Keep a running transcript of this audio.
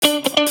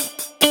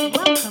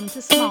welcome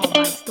to Small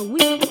Bites, the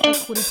weekly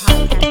equity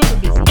podcast for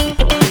busy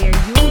people, where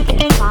you'll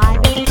get 5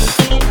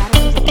 educational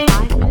strategies in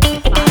 5 minutes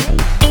at 5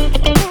 a.m.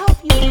 to help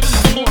you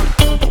become more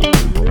culturally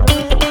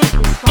literate,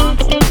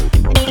 responsive,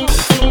 and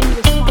culturally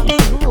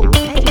responsible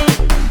educator.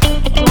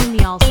 Join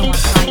me also on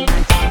Friday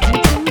nights on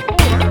YouTube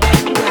or throughout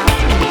the week at Hedrick or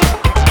Hedrick Nichols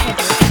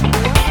on Twitter,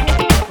 Instagram,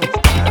 and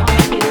Facebook.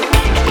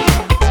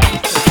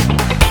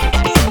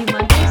 See you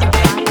Mondays at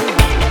 5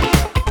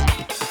 a.m.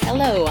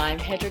 Hello, I'm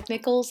Hedrick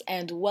Nichols,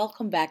 and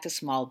welcome back to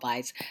Small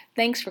Bites.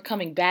 Thanks for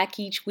coming back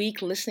each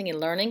week, listening and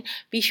learning.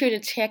 Be sure to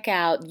check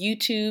out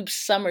YouTube's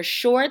summer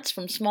shorts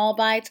from Small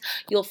Bites.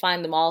 You'll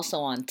find them also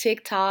on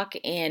TikTok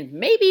and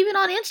maybe even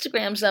on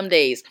Instagram some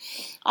days.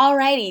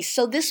 Alrighty,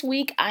 so this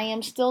week I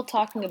am still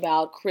talking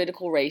about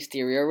critical race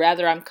theory, or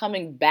rather I'm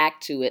coming back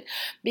to it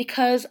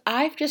because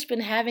I've just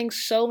been having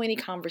so many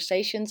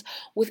conversations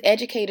with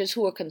educators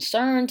who are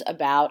concerned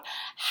about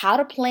how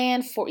to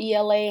plan for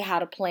ELA, how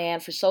to plan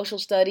for social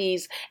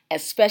studies,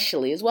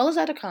 especially, as well as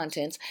other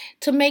contents,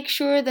 to make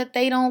sure that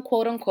they don't,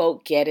 quote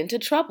unquote, get into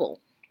trouble.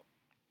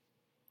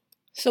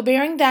 So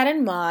bearing that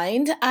in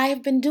mind, I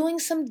have been doing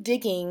some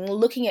digging,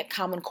 looking at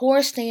Common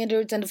Core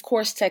standards and, of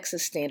course,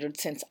 Texas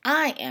standards since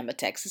I am a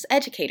Texas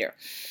educator.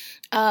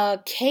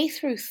 K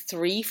through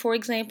 3, for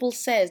example,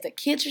 says that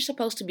kids are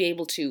supposed to be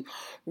able to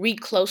read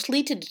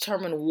closely to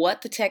determine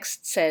what the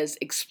text says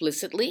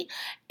explicitly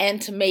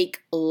and to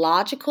make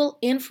logical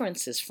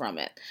inferences from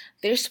it.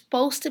 They're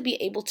supposed to be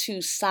able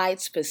to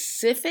cite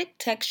specific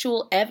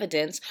textual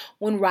evidence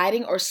when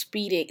writing or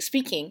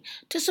speaking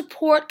to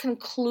support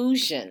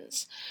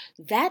conclusions.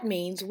 That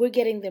means we're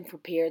getting them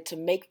prepared to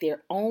make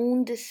their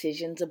own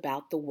decisions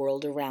about the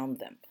world around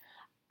them.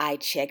 I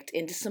checked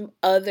into some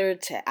other,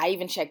 I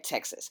even checked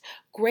Texas.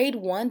 Grade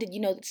 1, did you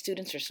know that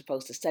students are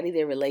supposed to study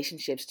their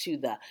relationships to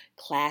the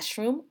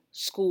classroom,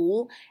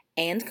 school,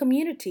 and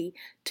community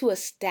to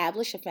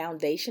establish a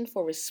foundation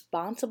for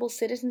responsible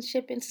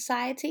citizenship in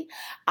society?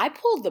 I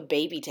pulled the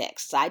baby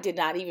texts. I did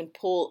not even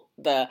pull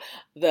the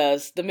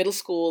middle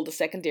school, the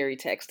secondary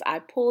text.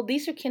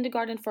 These are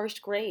kindergarten,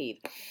 first grade.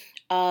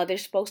 They're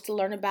supposed to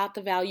learn about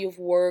the value of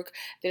work.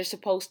 They're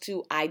supposed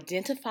to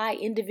identify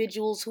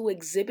individuals who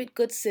exhibit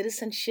good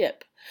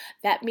citizenship.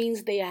 That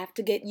means they have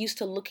to get used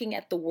to looking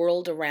at the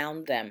world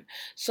around them.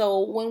 So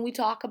when we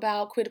talk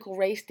about critical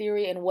race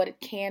theory and what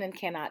it can and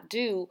cannot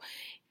do,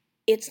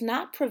 it's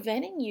not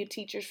preventing you,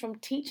 teachers, from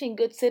teaching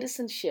good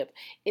citizenship.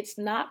 It's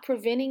not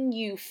preventing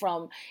you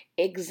from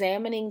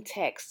examining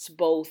texts,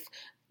 both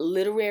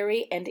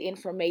literary and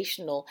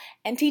informational,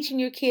 and teaching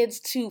your kids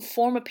to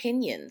form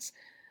opinions.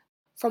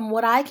 From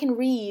what I can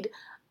read,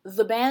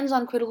 the bans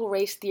on critical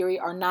race theory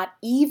are not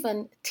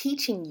even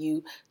teaching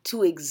you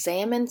to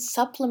examine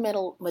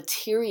supplemental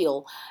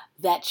material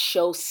that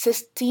shows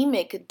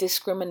systemic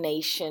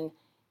discrimination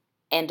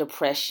and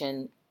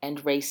oppression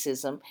and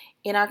racism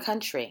in our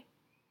country.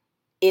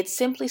 It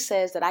simply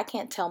says that I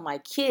can't tell my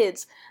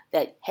kids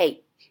that,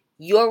 hey,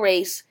 your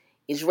race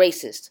is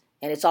racist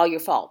and it's all your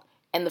fault.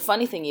 And the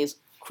funny thing is,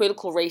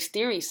 critical race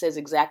theory says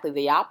exactly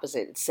the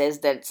opposite. It says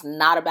that it's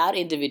not about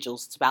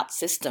individuals, it's about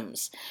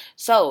systems.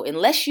 So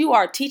unless you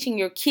are teaching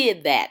your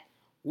kid that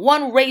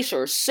one race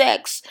or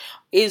sex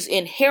is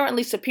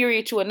inherently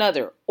superior to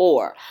another,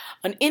 or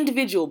an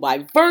individual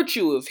by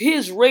virtue of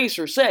his race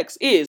or sex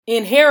is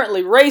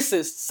inherently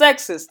racist,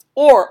 sexist,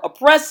 or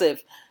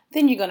oppressive,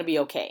 then you're going to be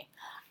okay.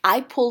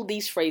 I pulled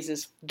these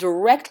phrases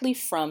directly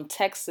from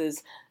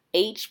Texas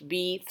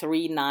HB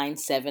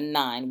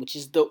 3979, which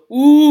is the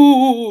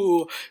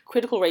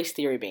critical race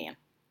theory ban.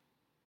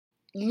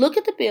 Look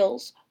at the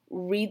bills,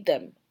 read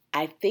them.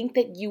 I think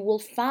that you will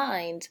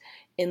find,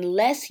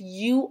 unless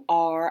you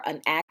are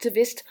an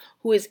activist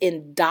who is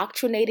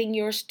indoctrinating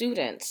your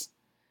students,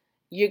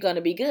 you're going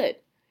to be good.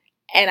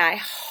 And I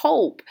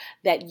hope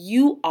that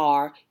you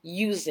are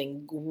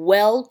using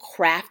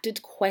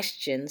well-crafted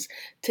questions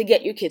to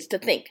get your kids to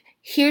think.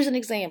 Here's an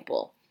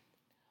example.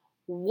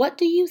 What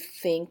do you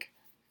think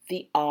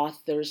the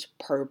author's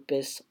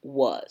purpose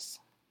was?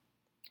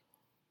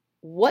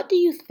 What do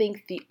you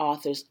think the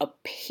author's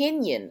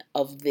opinion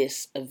of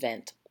this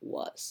event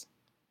was?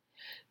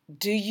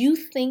 Do you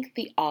think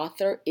the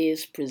author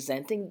is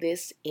presenting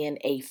this in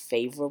a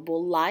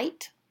favorable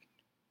light?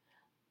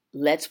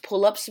 Let's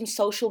pull up some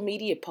social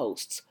media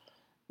posts.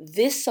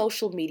 This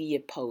social media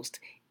post,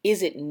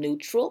 is it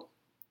neutral?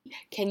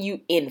 Can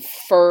you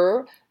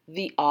infer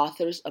the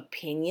author's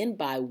opinion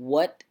by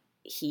what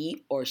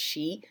he or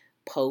she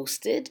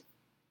posted?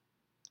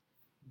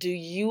 Do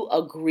you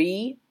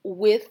agree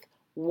with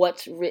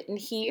what's written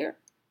here?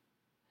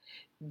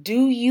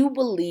 Do you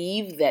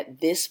believe that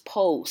this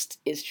post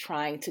is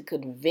trying to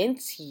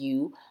convince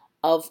you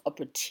of a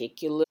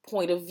particular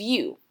point of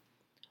view?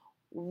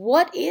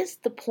 What is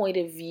the point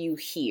of view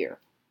here?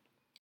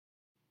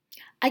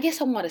 I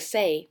guess I want to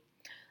say,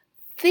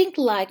 think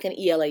like an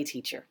ELA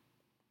teacher.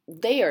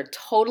 They are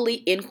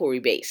totally inquiry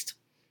based.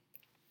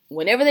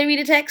 Whenever they read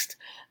a text,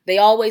 they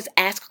always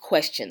ask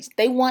questions.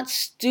 They want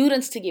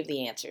students to give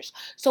the answers.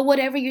 So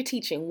whatever you're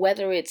teaching,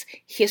 whether it's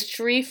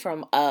history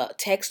from a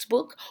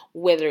textbook,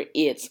 whether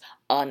it's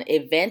an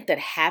event that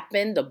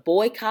happened, a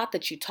boycott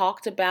that you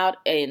talked about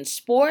in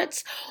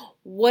sports,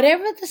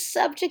 whatever the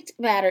subject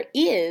matter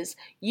is,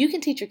 you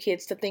can teach your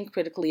kids to think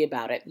critically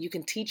about it. You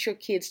can teach your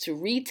kids to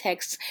read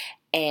texts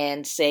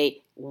and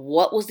say,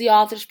 what was the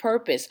author's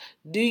purpose?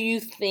 Do you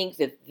think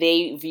that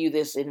they view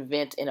this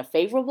event in a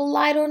favorable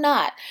light or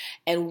not?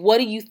 And what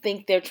do you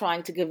think they're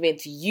trying to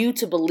convince you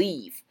to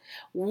believe?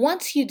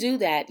 Once you do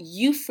that,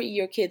 you free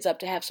your kids up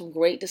to have some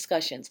great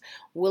discussions.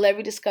 Will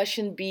every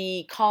discussion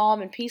be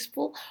calm and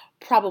peaceful?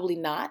 Probably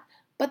not,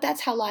 but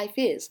that's how life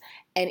is.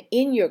 And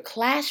in your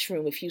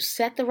classroom, if you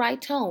set the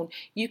right tone,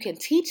 you can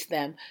teach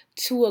them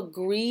to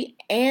agree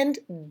and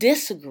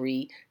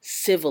disagree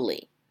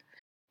civilly.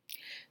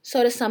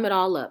 So to sum it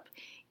all up,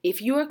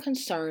 if you are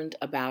concerned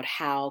about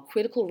how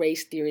critical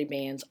race theory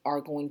bans are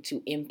going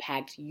to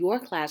impact your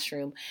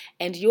classroom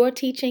and your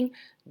teaching,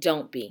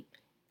 don't be.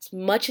 It's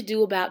much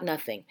ado about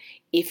nothing.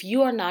 If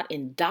you are not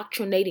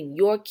indoctrinating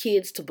your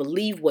kids to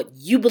believe what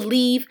you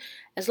believe,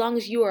 as long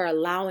as you are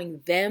allowing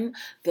them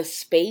the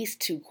space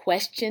to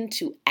question,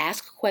 to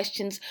ask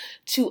questions,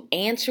 to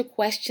answer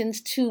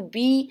questions, to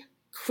be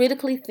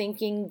critically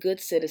thinking good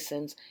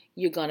citizens,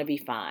 you're going to be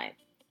fine.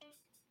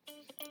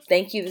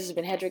 Thank you. This has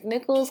been Hedrick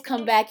Nichols.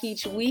 Come back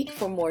each week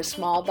for more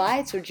Small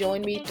Bites, or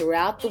join me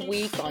throughout the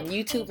week on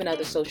YouTube and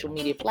other social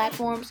media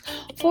platforms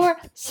for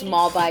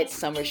Small Bites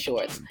Summer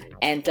Shorts.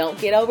 And don't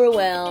get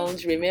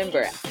overwhelmed.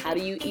 Remember, how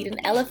do you eat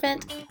an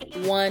elephant?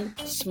 One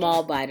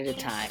small bite at a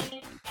time.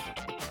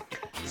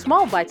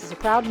 Small Bites is a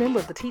proud member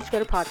of the Teach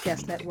Better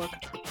Podcast Network.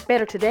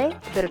 Better today,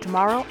 better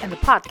tomorrow, and the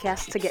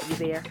podcasts to get you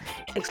there.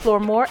 Explore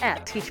more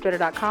at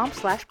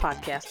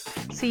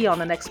teachbetter.com/podcast. See you on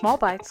the next Small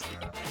Bites.